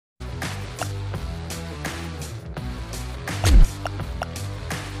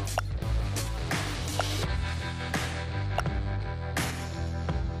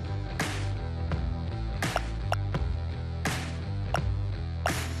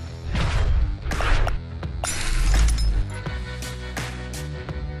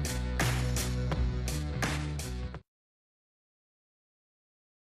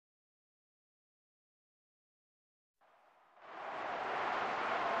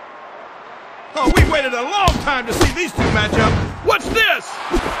Oh, we waited a long time to see these two match up. What's this?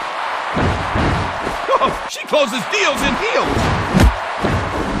 Oh, she closes deals in heels.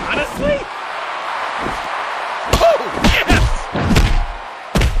 Honestly? Oh, yes!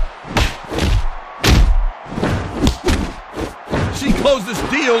 She closes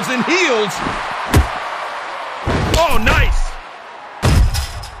deals in heels. Oh, nice.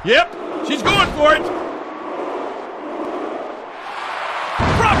 Yep, she's going for it.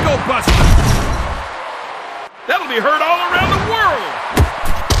 Bronco Buster. That'll be heard all around the world.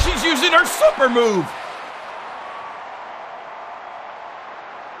 She's using her super move.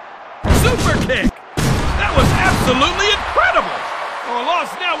 Super kick. That was absolutely incredible. Oh, a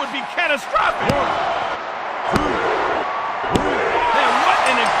loss now would be catastrophic. And what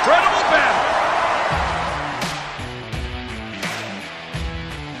an incredible battle.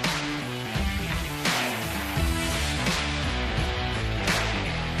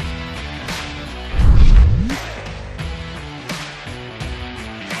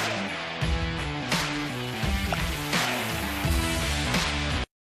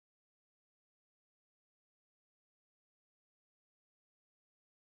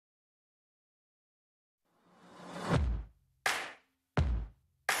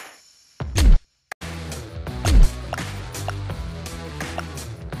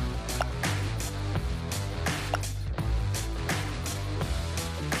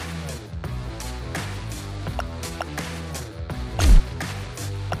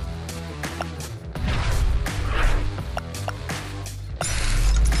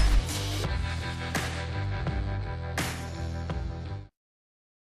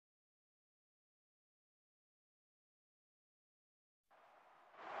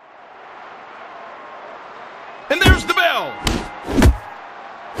 And there's the bell.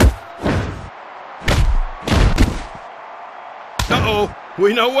 Uh-oh,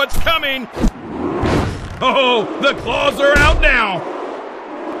 we know what's coming. Oh, the claws are out now.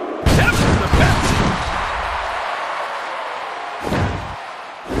 Heaven the Pepsi.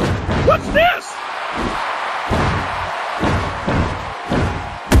 What's this?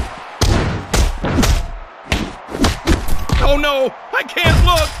 Oh no, I can't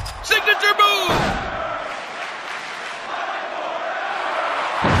look. Signature move.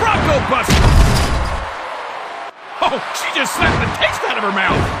 Bronco Buster! Oh, she just slapped the taste out of her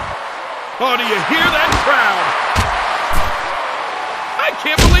mouth! Oh, do you hear that crowd? I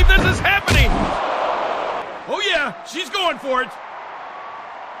can't believe this is happening! Oh yeah, she's going for it!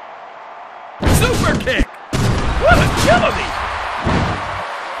 Super kick! What agility!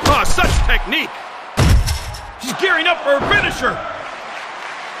 Oh, such technique! She's gearing up for her finisher!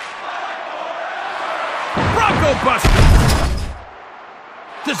 Bronco Buster!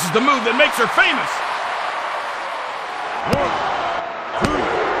 This is the move that makes her famous. 1, 2, 3.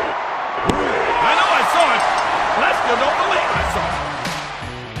 I know I saw it, but I still don't believe